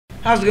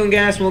How's it going,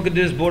 guys? Welcome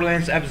to this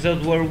Borderlands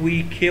episode where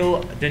we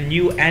kill the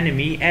new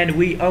enemy and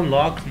we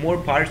unlock more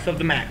parts of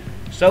the map.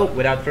 So,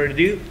 without further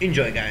ado,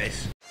 enjoy,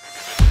 guys.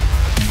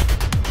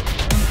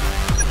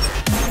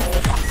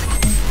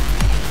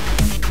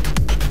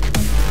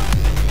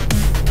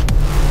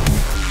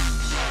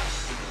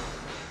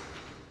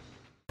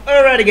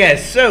 Alrighty,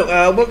 guys, so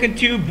welcome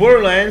to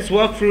Borderlands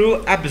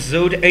walkthrough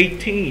episode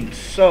 18.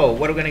 So,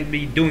 what are we going to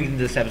be doing in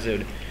this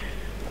episode?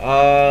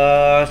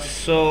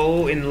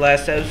 So in the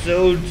last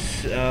episode,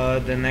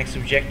 the next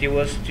objective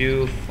was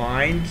to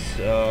find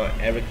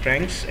Eric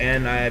Franks,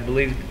 and I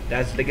believe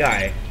that's the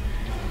guy.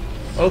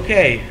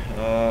 Okay,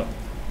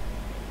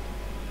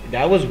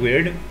 that was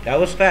weird. That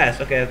was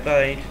fast. Okay, I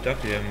thought I need to talk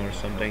to him or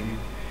something.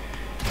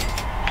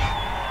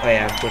 Oh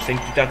yeah, of course I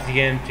need to talk to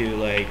him to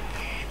like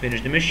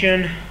finish the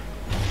mission.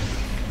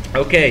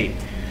 Okay,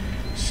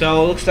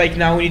 so looks like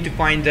now we need to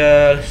find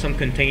some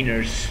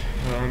containers.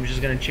 I'm just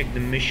gonna check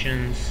the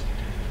missions.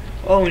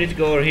 Oh, we need to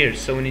go over here,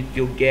 so we need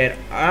to get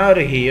out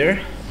of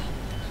here.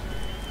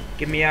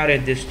 Get me out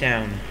of this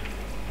town.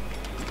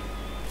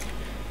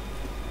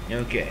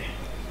 Okay.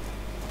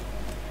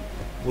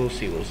 We'll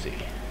see, we'll see.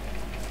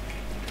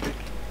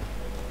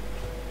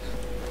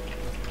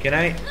 Can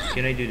I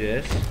do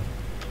this?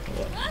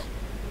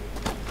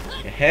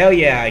 Hell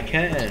yeah, I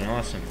can.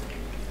 Awesome.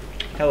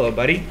 Hello,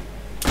 buddy.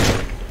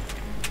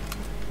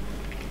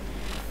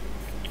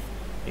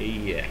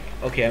 Yeah.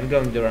 Okay, I'm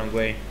going the wrong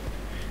way.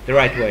 The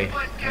right way.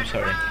 I'm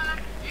sorry.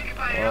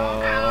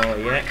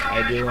 Yeah,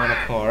 I do want a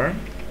car.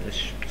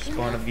 Let's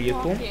spawn a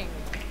vehicle.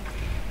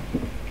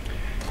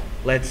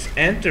 Let's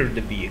enter the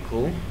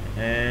vehicle,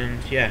 and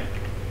yeah.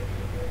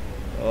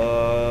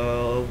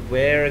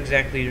 Where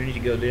exactly do I need to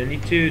go? Do I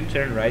need to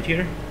turn right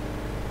here?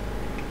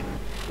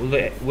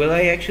 Will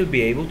I actually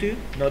be able to?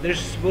 No,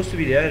 there's supposed to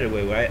be the other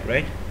way,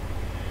 right?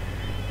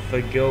 If I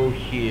go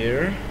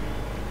here,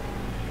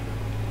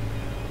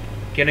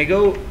 can I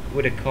go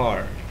with a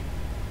car?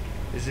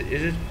 Is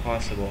it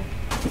possible?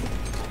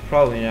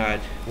 Probably not.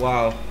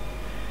 Wow,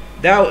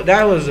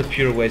 that was a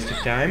pure waste of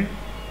time.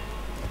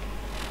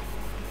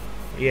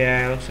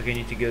 Yeah, looks like I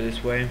need to go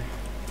this way.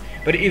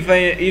 But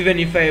even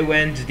if I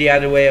went the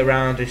other way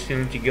around, I still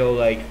need to go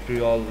like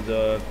through all of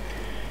the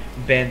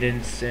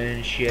bandits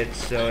and shit.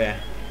 So yeah,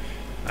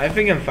 I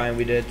think I'm fine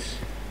with it.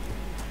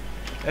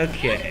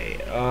 Okay.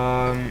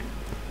 Am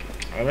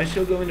I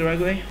still going the right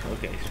way?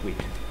 Okay, sweet.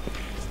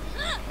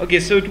 Okay,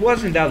 so it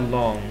wasn't that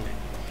long.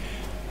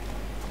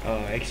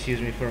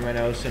 Excuse me for my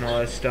nose and all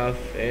that stuff,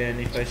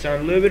 and if I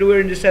sound a little bit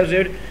weird in this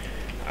episode,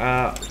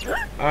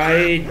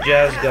 I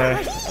just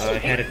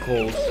had a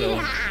cold,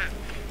 so...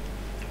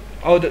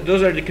 Oh,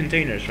 those are the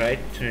containers, right?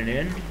 Turn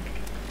in.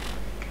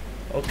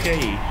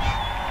 Okay.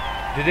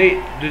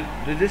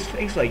 Do these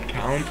things like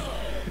count?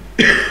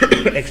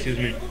 Excuse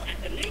me.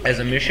 As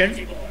a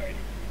mission?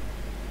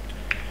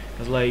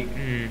 It's like,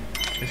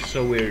 it's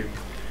so weird.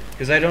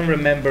 Because I don't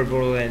remember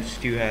Borderlands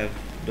 2 have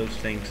those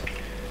things.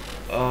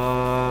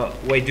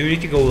 Wait, do we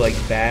need to go like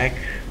back?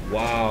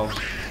 Wow.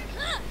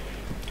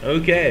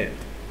 Okay.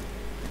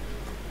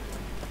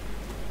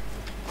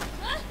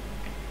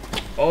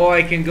 Oh,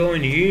 I can go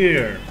in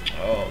here.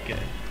 Oh, okay.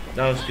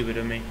 That was stupid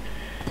of me.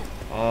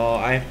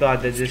 I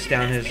thought that this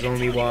town has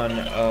only one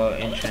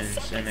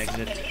entrance and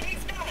exit.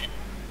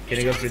 Can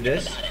I go through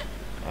this?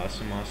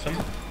 Awesome, awesome.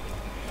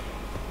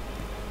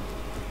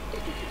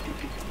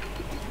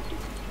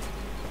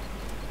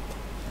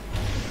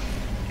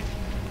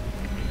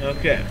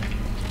 Okay.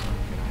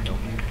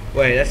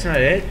 Wait, that's not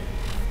it?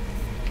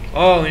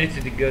 Oh, we need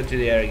to go to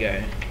the other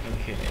guy.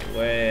 Okay,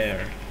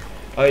 where?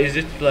 Oh, is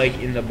it like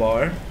in the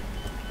bar?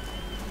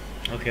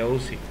 Okay,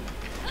 we'll see.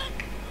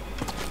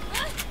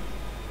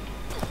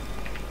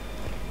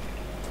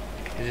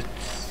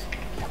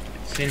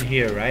 It's in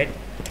here, right?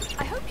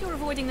 I hope you're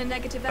avoiding the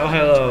negative. Oh,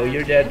 hello,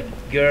 you're that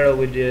girl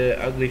with the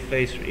ugly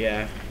face.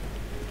 Yeah.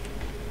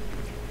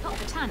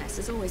 Dr. Tannis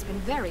has always been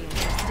very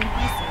interested in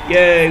Perseus.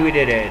 Yay, we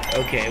did it.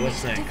 Okay,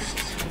 what's next?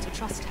 To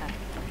trust her.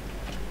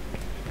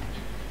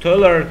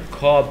 Toiler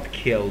Cobb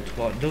killed.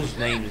 What? Those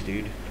names,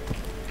 dude.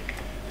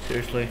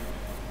 Seriously.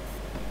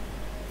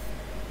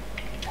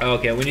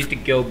 Okay, we need to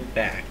go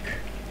back.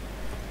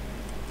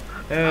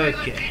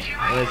 Okay,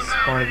 let's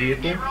spawn a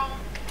vehicle.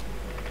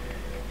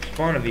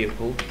 Spawn a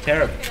vehicle.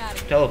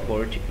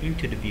 Teleport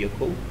into the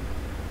vehicle.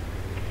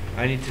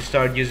 I need to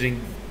start using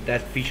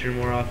that feature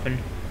more often.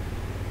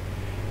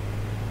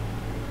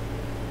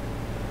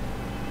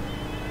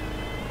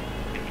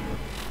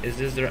 Is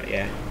this the right?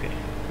 Yeah, okay,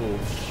 cool.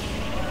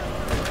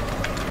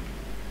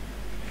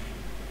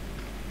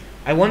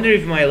 I wonder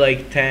if my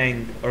like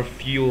tank or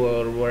fuel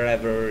or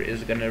whatever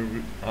is gonna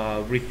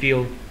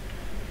refill.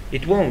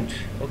 It won't.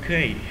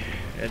 Okay,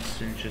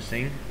 that's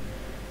interesting.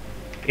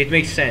 It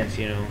makes sense,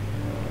 you know,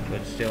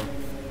 but still.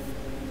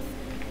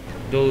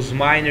 Those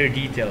minor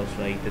details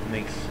like that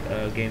makes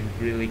a game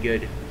really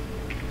good.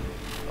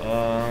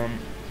 I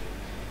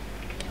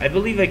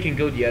believe I can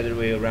go the other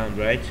way around,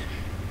 right?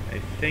 I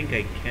think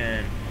I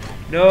can.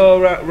 No,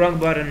 wrong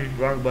button,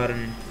 wrong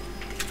button.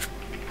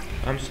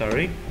 I'm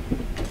sorry.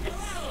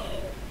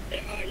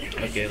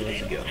 Okay,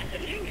 let's go.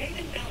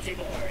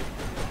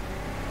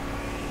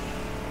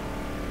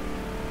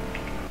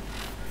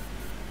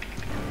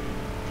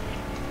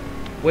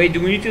 Wait, do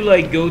we need to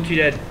like go to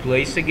that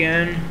place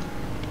again?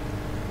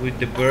 With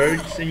the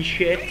birds and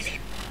shit?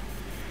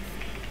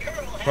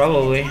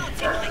 Probably.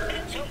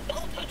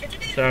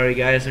 Sorry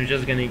guys, I'm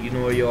just gonna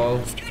ignore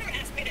y'all.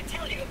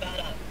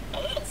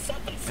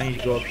 I need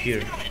to go up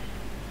here.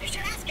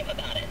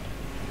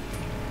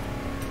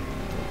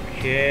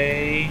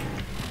 Okay.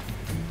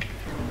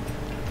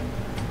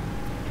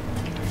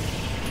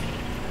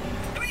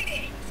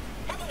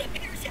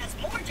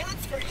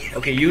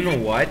 Okay, you know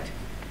what?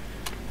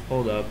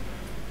 Hold up.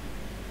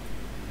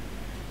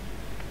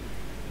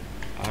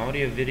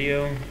 Audio,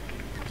 video.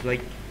 It's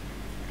like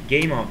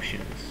game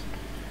options.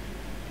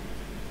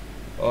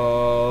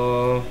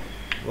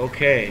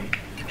 Okay.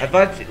 I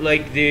thought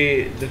like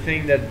the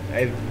thing that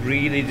I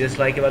really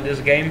dislike about this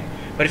game,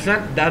 but it's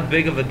not that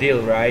big of a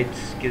deal, right?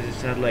 Because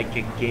it's not like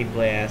a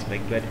gameplay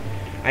aspect, but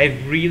I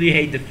really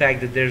hate the fact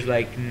that there's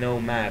like no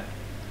map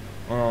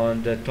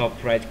on the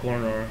top right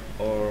corner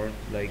or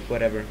like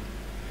whatever.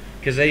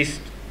 Because I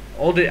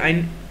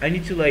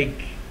need to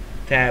like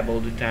tab all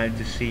the time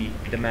to see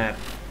the map,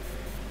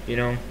 you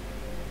know,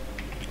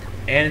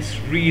 and it's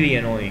really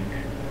annoying.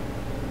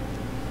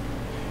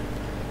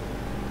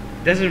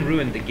 Doesn't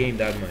ruin the game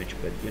that much,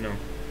 but you know,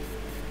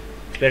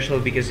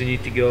 especially because you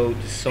need to go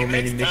to so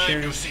many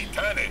missions, it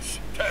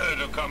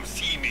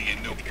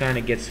kind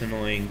of gets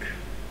annoying.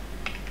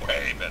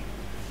 Wayman,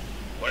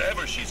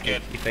 whatever she's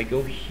getting, if I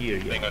go here,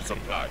 yeah, okay.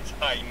 Supplies,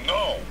 I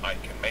know I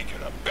can make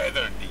her a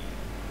better deal.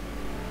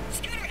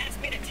 Scooter asked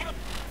me to tell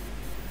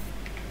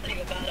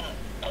you about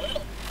a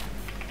little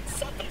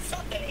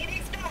something he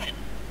needs done.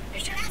 You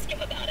should ask him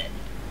about it.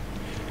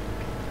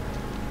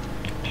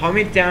 How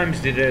many times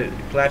did a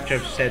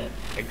Claptrap said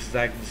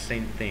exactly the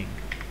same thing?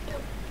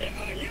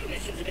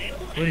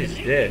 What is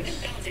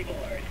this?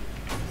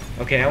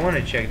 Okay, I want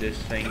to check this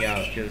thing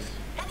out, because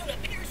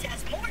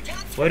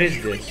what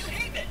is this?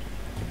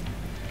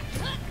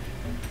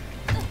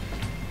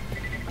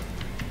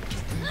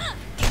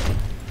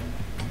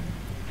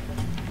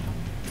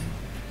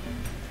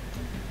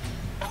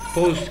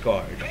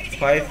 Postcard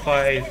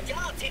 5-5,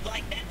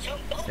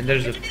 and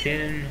there's a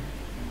pin.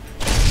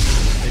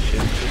 That's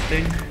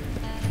interesting.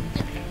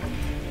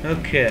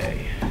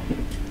 Okay,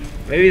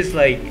 maybe it's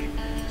like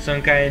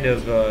some kind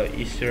of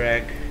Easter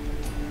egg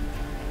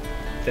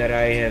that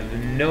I have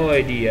no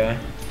idea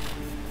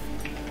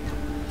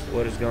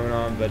what is going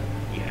on, but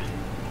yeah,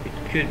 it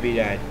could be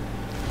that.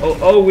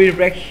 Oh, we're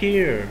back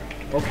here.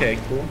 Okay,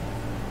 cool.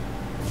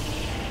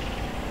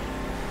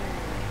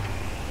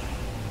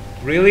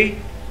 Really?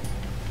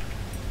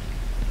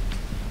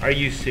 Are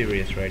you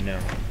serious right now?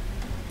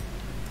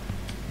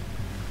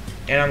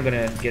 And I'm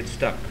gonna get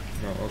stuck.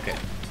 No, okay.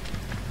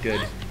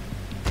 Good.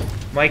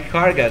 My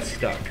car got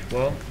stuck.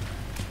 Well,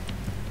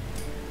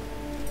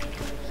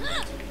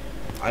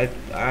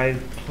 I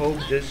hope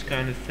this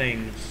kind of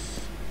things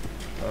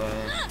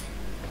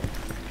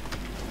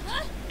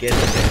get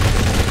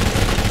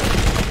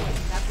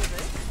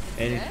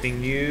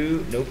anything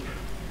new? Nope.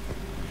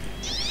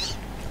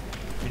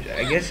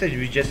 I guess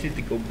we just need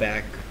to go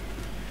back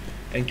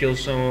and kill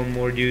some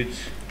more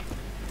dudes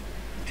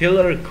till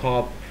our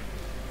cop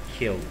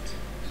killed.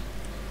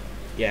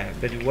 Yeah,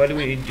 but what do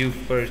we do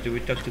first? Do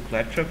we talk to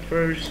Claptrap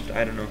first?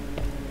 I don't know.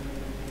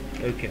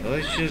 Okay,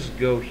 let's just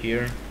go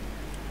here.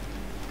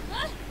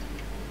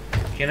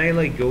 Can I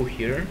like go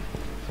here?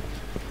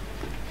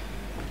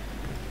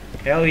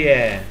 Hell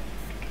yeah.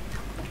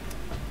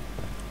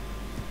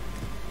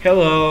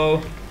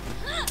 Hello.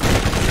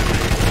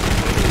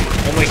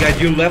 Oh my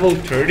god, you're level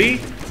 30?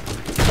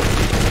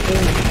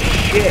 Holy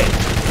shit.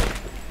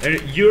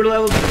 You're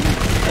level...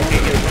 Okay,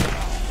 here.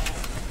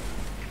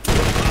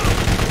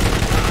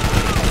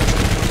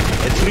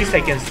 At least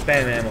I can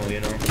spam ammo, you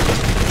know.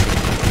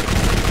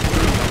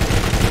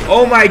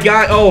 Oh my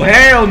god, oh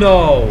hell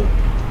no!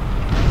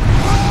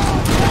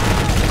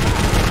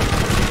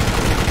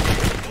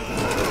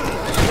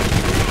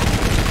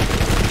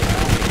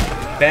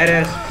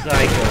 Badass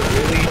psycho,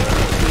 really?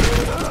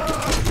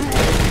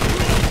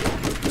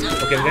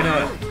 Okay, I'm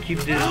gonna keep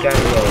this guy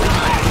low.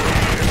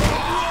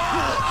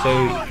 So,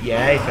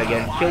 yeah, if I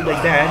get killed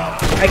like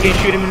that, I can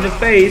shoot him in the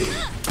face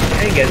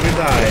and get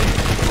revived.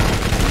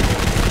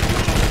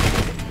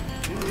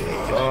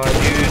 God,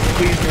 dude,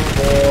 please no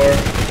more.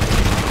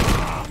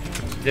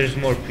 There's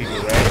more people,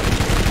 right?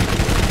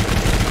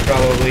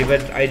 Probably,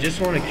 but I just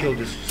want to kill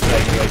this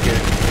psycho right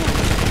here.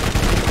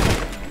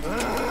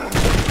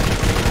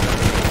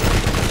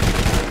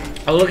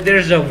 Oh look,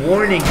 there's a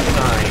warning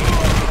sign.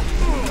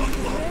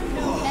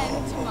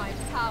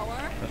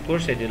 Of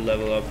course I did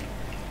level up.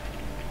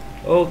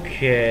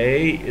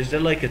 Okay, is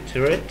that like a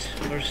turret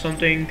or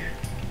something?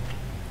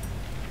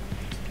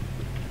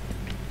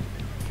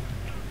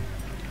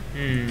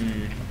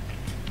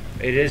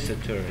 It is a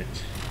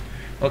turret.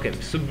 Okay,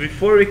 so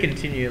before we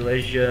continue,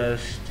 let's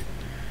just...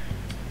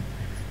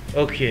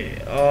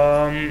 Okay,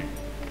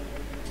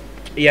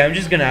 yeah, I'm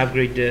just gonna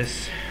upgrade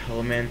this.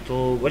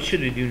 elemental. What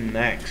should we do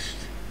next?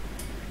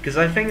 Because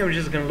I think I'm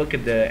just gonna look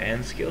at the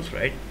end skills,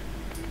 right?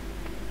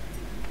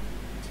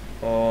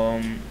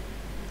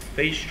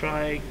 Phase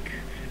strike,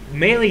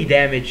 melee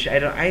damage.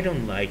 I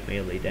don't like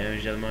melee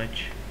damage that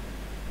much.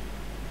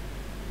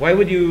 Why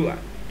would you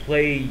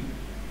play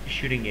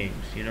shooting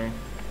games, you know,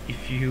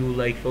 if you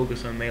like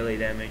focus on melee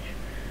damage?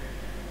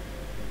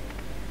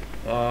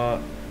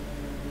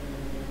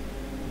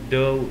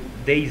 Though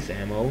days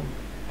ammo.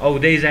 Oh,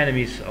 days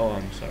enemies. Oh,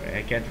 I'm sorry,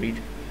 I can't read.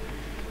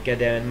 God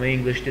damn it, my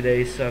English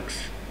today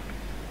sucks.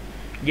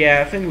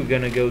 Yeah, I think we're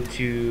gonna go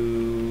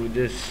to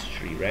this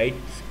tree, right?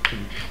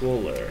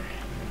 Controller.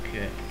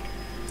 Okay.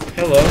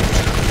 Hello.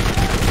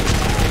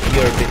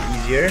 You're a bit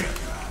easier.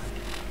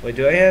 Wait,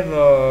 do I have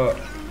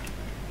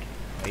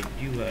I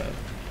do have.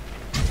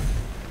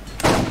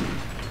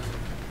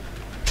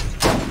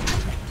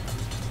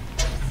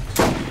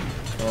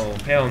 Oh,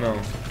 hell no.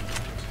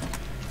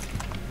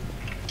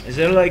 Is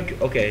there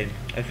like, okay,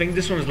 I think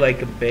this one's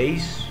like a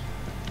base.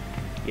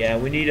 Yeah,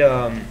 we need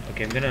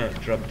okay, I'm gonna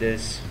drop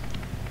this.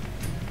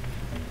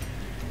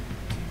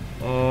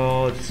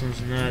 Oh, this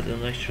one's not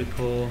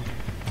electrical.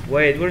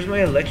 Wait, where's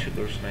my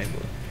electrical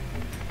sniper?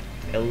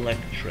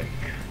 Electric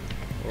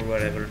or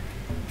whatever.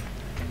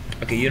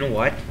 Okay, you know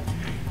what?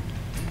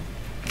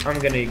 I'm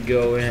gonna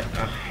go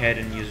ahead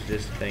and use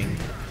this thing.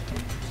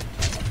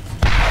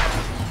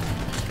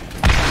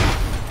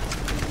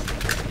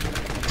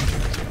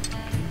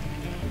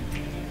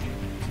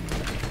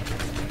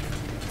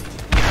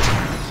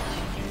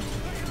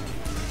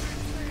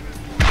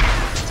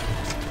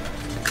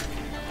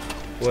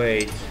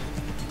 Wait.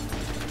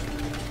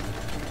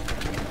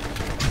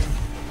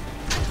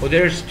 Oh,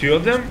 there's two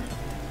of them?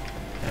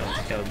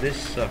 Oh, hell, this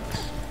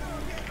sucks.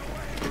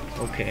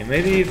 Okay,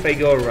 maybe if I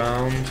go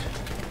around.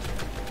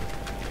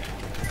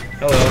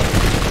 Hello.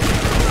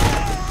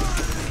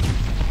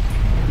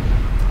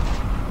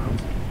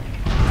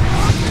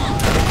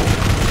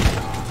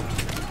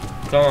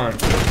 Come on.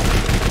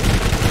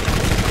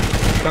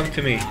 Come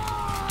to me.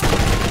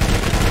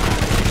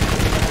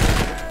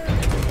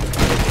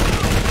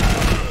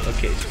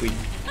 Okay, sweet.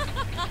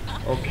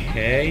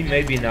 Okay,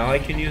 maybe now I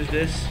can use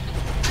this.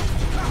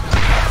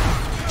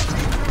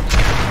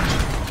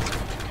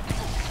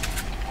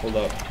 Hold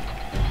up.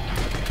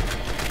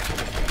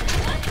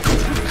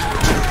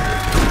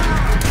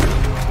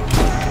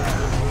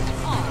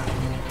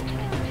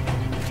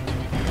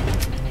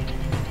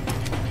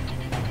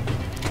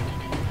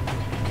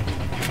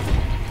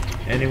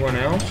 Anyone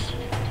else?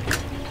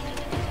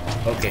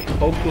 Okay,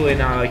 hopefully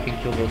now I can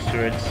kill those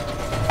turrets.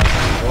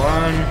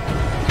 1,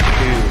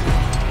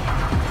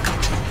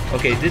 2.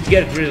 Okay, this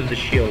gets rid of the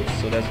shield,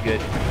 so that's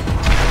good.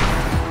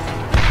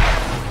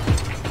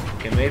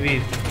 Okay,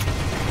 maybe.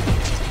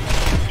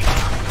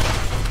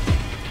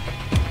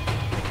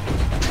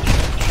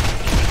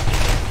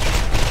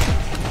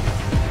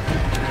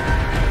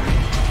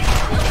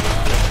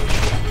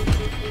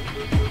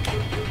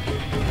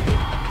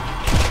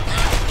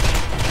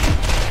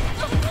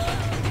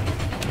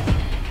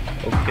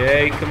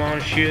 Okay, come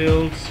on,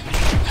 shields.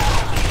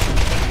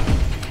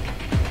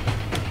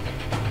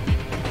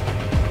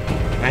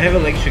 I have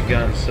electric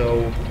gun,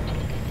 so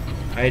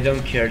I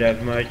don't care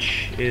that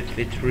much if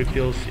it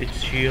repels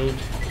its shield.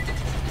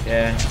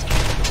 Yeah.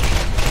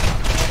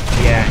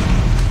 Yeah.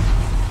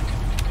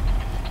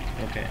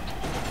 Okay.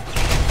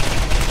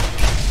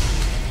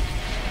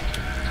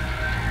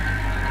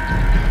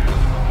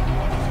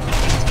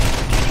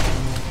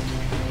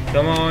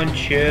 Come on,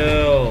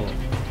 chill.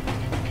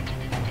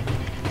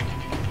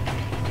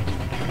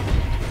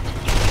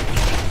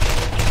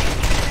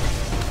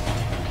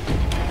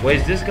 Wait,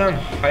 is this gun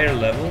higher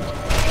level?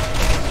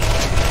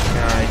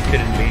 Nah, it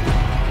couldn't be.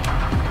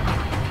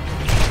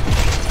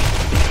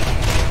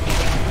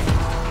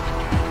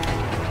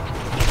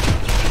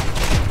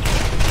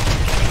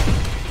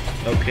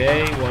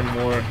 Okay, one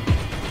more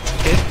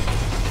hit.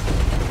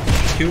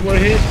 2 more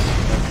hits?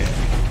 Okay,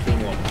 2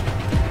 more.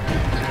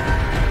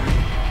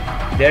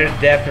 There's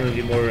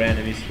definitely more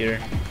enemies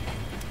here.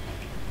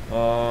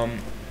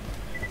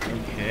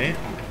 Okay.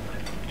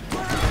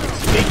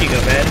 Speaking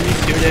of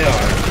enemies, here they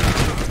are.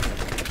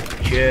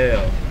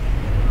 Chill.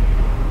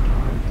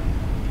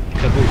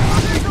 Kaboom.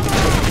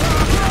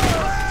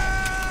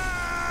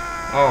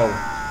 Oh,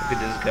 look at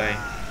this guy.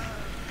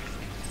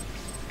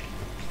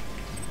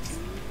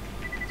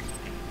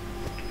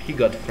 He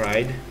got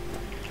fried.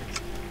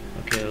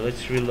 Okay,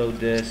 let's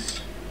reload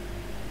this.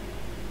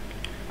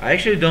 I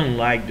actually don't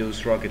like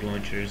those rocket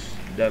launchers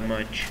that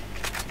much.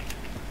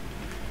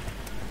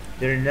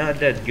 They're not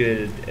that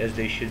good as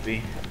they should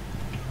be.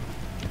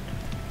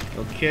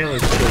 Okay,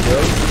 let's kill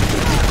those.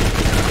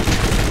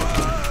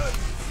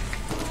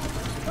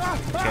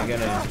 Okay, I'm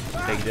gonna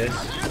take this.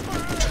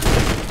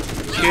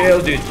 Chill,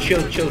 dude.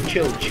 Chill, chill,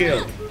 chill,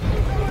 chill.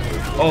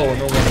 Oh,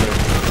 no wonder.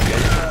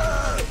 Okay.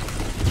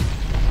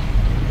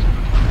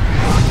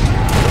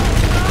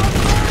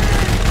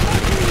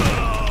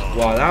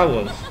 Wow, that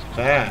was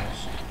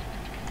fast.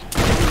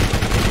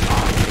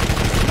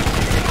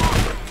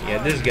 Yeah,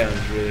 this gun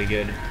is really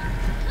good.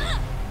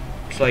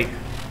 It's like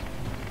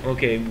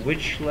Okay,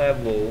 which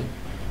level?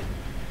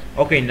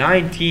 Okay,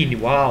 19.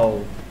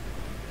 Wow.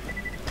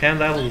 10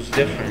 levels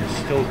difference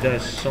still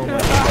does so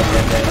much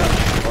better than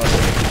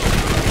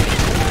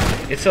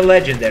awesome. It's a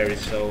legendary,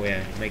 so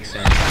yeah, makes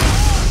sense.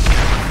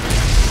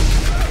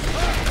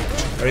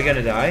 Are you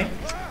gonna die?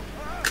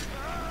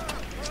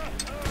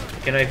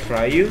 Can I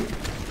fry you?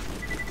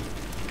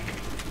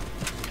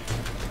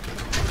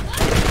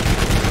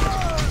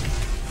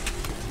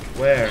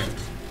 Where?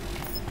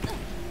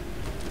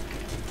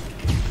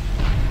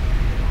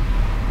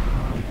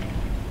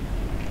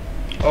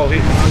 Oh,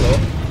 hello.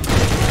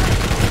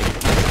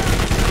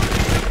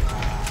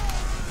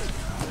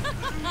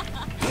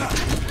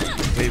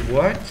 Wait,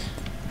 what?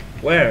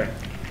 Where?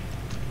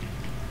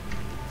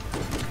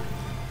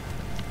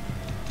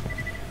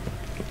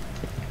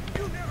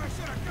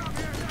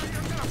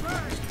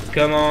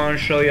 Come on,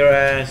 show your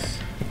ass.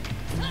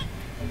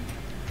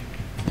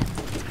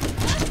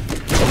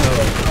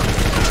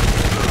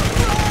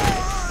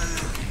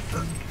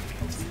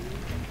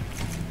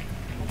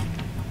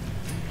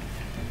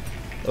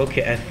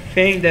 Okay, I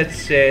think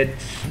that's it,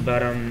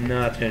 but I'm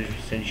not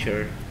 100%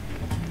 sure.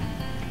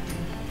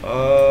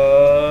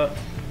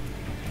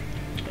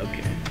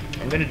 Okay,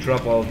 I'm gonna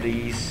drop all of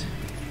these.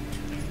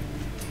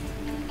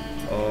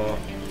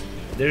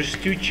 There's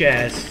 2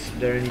 chests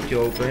that I need to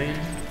open.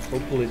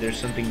 Hopefully there's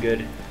something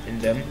good in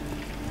them.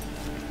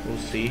 We'll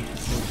see.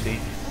 We'll see.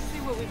 Let's see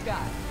what we've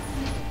got.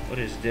 What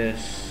is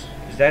this?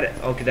 Is that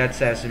okay? That's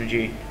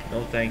SMG.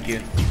 No, thank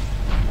you.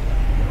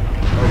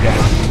 Okay,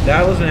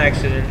 that was an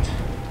accident.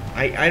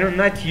 I don't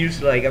not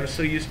used, like, I'm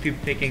so used to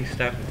picking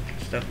stuff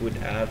would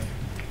have.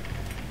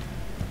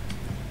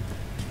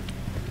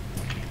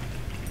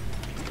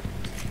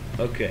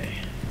 Okay.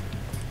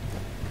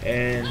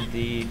 And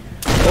the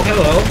oh,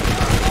 hello.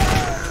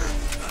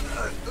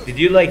 Did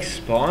you like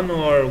spawn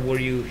or were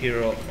you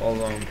here all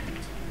along?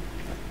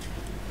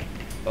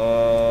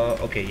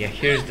 Okay, yeah,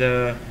 here's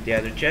the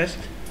other chest.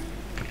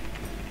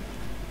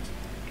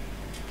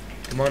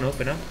 Come on,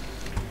 open up.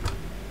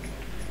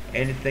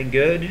 Anything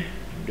good?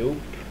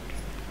 Nope.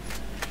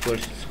 Of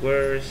course it's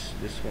worse.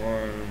 This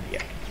one,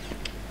 yeah.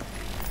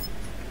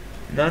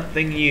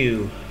 Nothing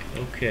new.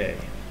 Okay.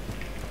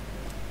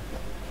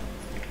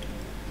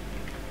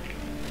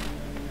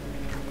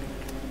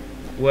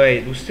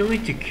 Wait, we still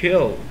need to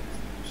kill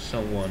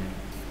someone.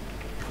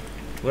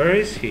 Where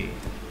is he?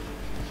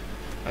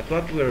 I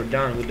thought we were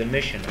done with the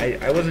mission.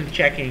 I wasn't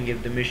checking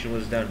if the mission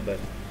was done, but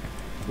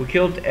we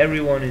killed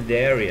everyone in the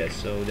area,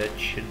 so that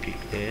should be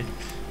it.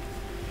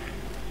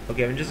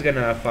 Okay, I'm just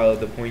gonna follow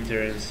the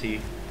pointer and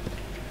see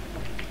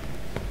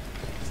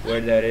where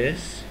that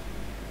is.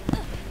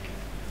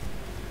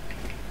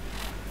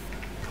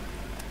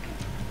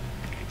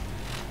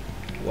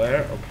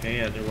 Where? Okay,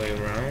 other way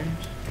around.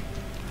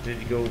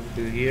 Did it go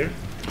through here?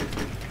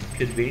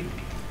 Could be.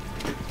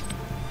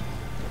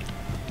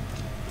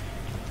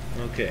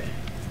 Okay.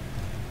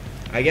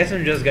 I guess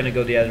I'm just gonna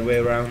go the other way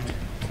around.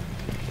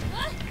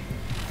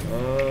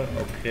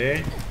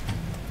 Okay.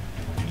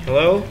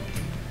 Hello?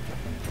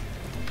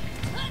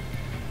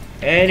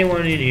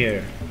 Anyone in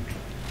here?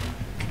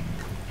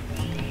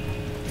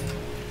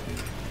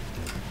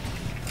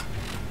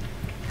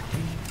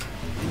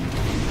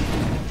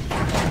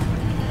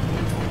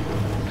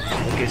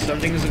 Okay,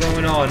 something's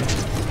going on.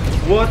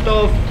 What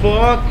the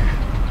fuck?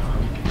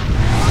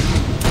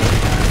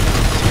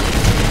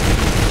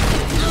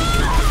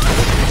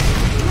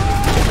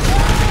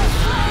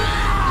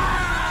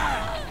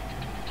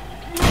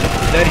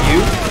 Is that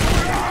you?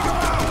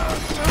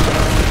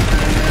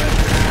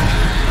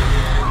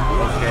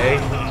 Okay.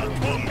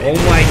 Oh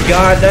my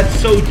god, that's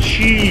so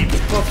cheap.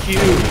 Fuck you.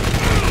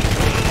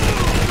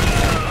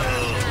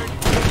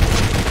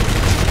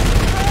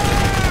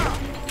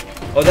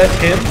 Oh, that's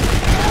him?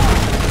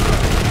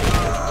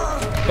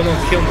 Come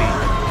on, kill me.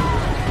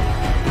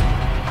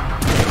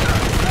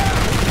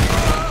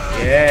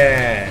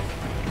 Yeah.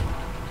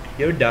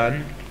 You're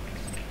done.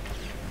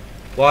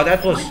 Wow,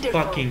 that was Wonderful.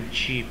 fucking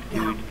cheap,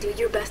 Now, dude. do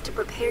your best to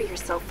prepare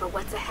yourself for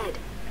what's ahead.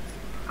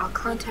 I'll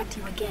contact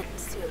you again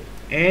soon.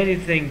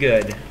 Anything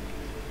good?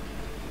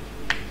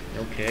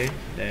 Okay,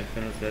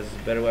 definitely that's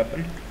a better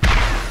weapon.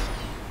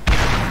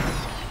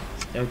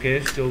 Okay,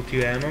 still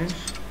 2 ammos.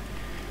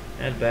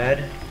 Not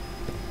bad.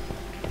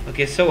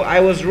 Okay, so I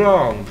was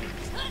wrong.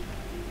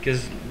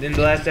 Because in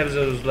the last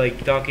episode I was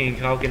like talking,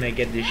 how can I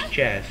get this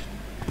chest?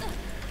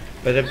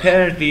 But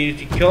apparently you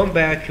need to come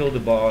back, kill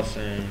the boss,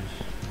 and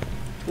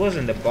it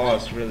wasn't the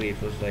boss really,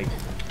 it was like,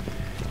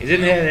 it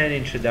didn't have any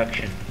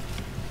introduction.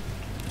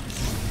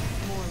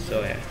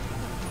 So yeah.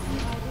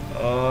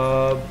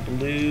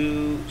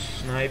 Blue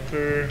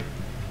sniper.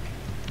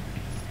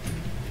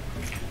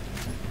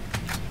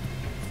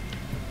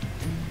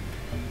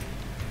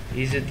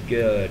 Is it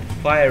good?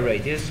 Fire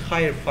rate. Yes,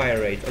 higher fire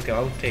rate. Okay,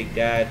 I'll take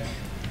that.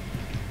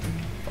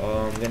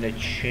 I'm gonna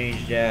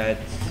change that.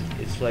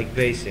 It's like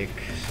basic,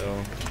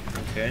 so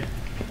okay.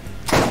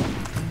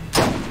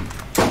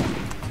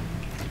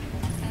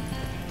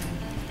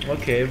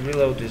 Okay,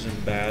 reload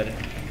isn't bad.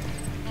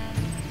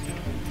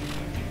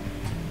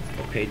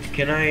 Okay,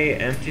 can I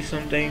empty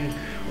something?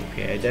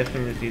 Okay, I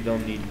definitely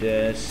don't need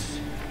this.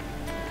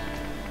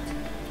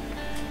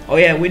 Oh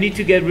yeah, we need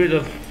to get rid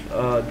of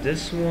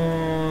this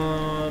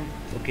one.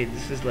 Okay,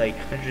 this is like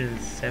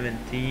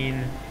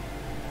 117.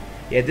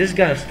 Yeah, this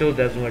gun still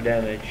does more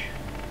damage.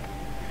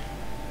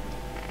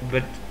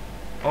 But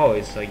oh,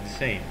 it's like the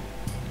same.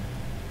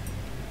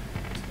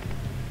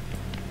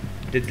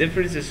 The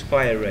difference is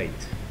fire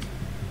rate.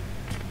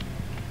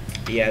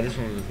 Yeah,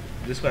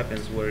 this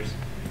weapon's worse.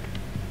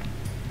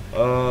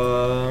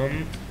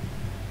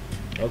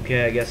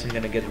 Okay, I guess I'm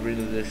gonna get rid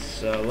of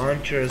this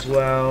launcher as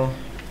well.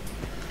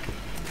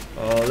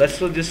 Let's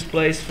look this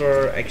place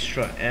for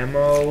extra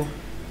ammo.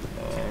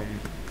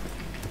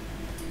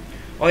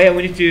 Oh yeah,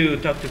 we need to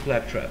talk to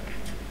Claptrap.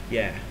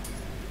 Yeah.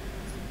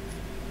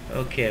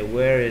 Okay,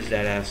 where is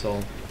that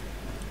asshole?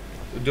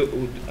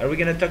 Are we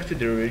gonna talk to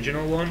the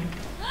original one?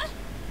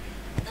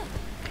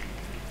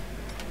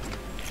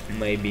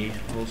 Maybe,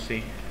 we'll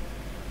see.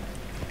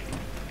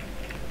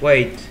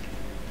 Wait,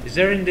 is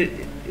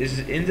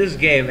in this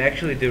game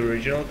actually the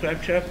original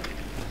Claptrap?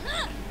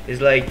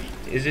 Is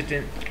it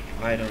in?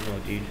 I don't know,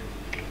 dude.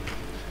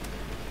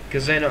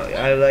 Cause I know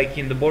I like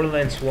in the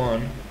Borderlands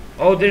 1.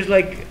 Oh, there's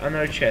like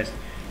another chest.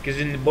 Cause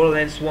in the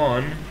Borderlands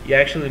 1, you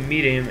actually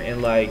meet him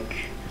in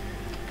like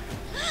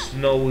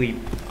snowy,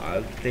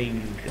 I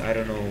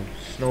don't know,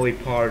 snowy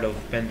part of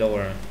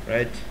Pandora,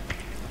 right?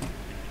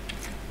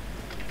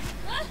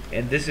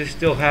 And this is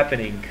still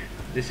happening.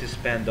 This is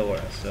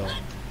Pandora, so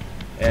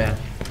yeah.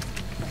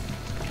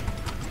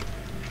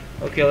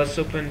 Okay, let's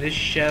open this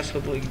chest.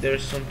 Hopefully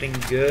there's something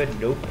good.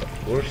 Nope,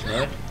 of course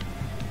not.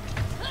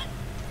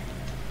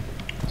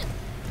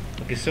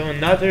 Okay, so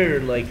another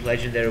like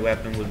legendary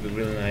weapon would be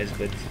really nice,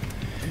 but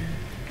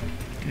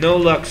no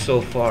luck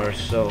so far,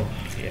 so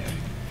yeah.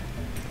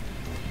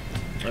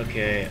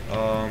 Okay,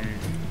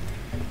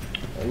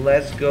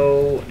 let's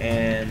go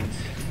and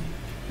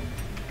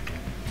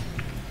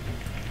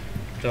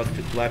talk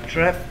to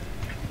Claptrap.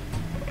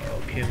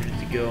 Okay, we need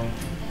to go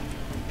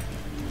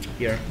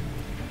here.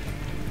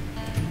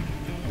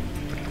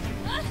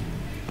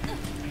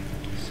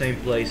 Same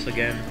place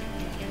again.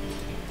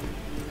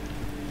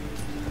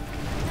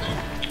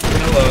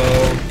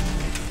 Hello.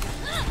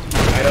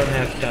 I don't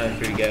have time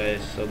for you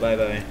guys, so bye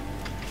bye.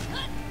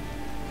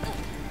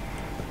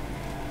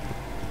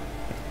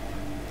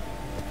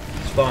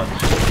 Spawn.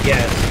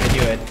 Yes, I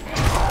knew it.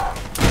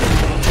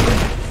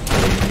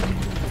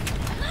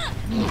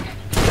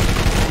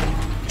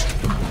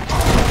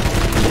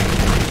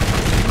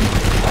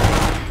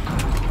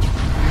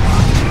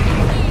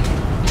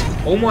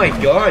 Oh my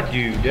god,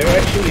 dude, they're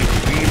actually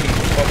really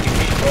fucking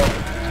strong.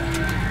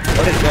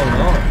 What is going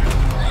on?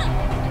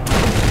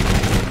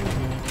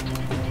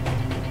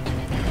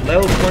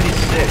 Level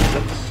 26,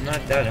 that's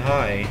not that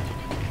high,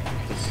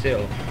 but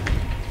still.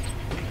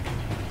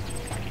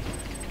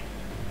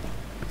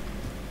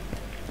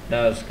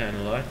 That was kind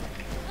of a lot.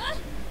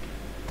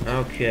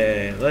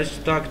 Okay, let's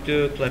talk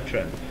to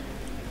Claptrap.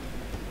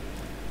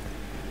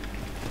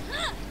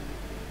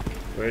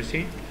 Where is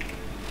he?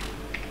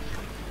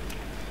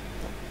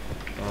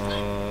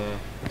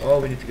 Oh,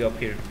 we need to go up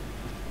here.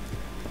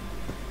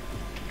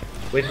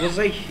 Wait, was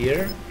I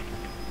here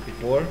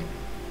before?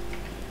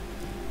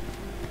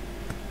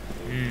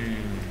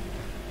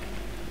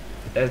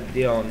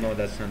 Oh no,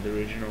 that's not the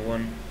original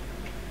one.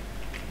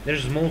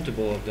 There's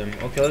multiple of them.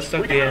 Okay, let's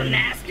talk to Without a him.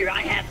 master,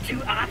 I have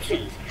two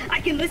options. I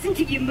can listen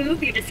to you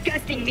move your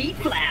disgusting meat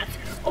flaps,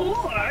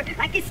 or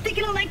I can stick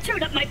an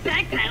electrode up my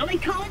back panel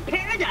and call it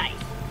paradise.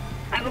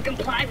 I will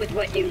comply with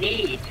what you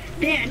need.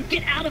 Then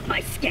get out of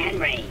my scan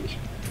range.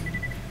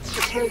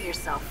 Prepare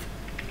yourself.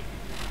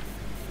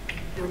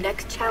 Your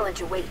next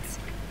challenge awaits.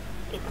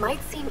 It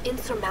might seem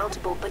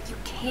insurmountable, but you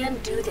can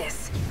do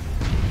this.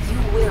 You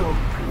will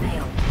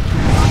prevail.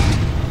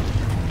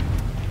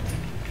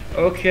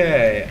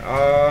 Okay,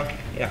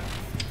 yeah.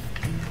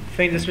 I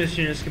think this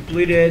mission is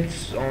completed.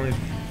 The only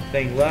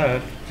thing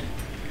left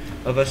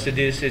of us to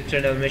do is to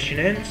turn that mission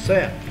in. So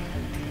yeah.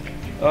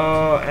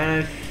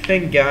 And I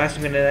think, guys,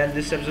 I'm gonna end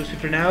this episode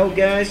for now,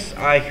 guys.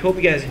 I hope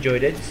you guys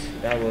enjoyed it.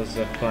 That was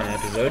a fun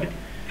episode.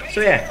 So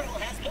yeah,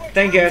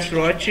 thank you guys for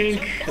watching.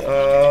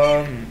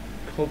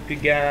 Hope for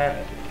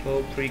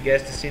you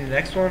guys to see in the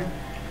next one.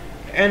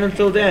 And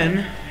until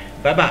then,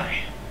 bye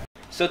bye.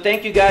 So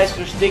thank you guys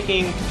for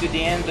sticking to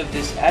the end of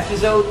this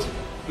episode.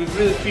 We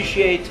really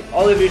appreciate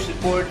all of your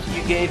support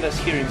you gave us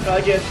here in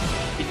Project.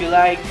 If you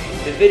like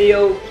the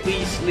video,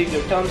 please leave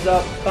your thumbs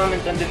up,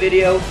 comment on the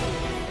video,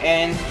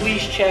 and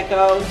please check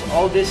out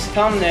all these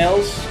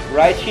thumbnails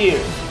right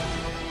here.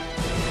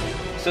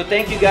 So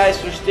thank you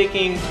guys for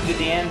sticking to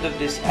the end of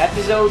this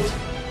episode.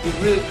 We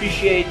really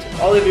appreciate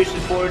all of your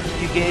support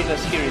you gave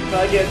us here in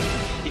Project.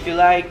 If you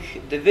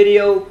like the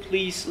video,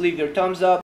 please leave your thumbs up.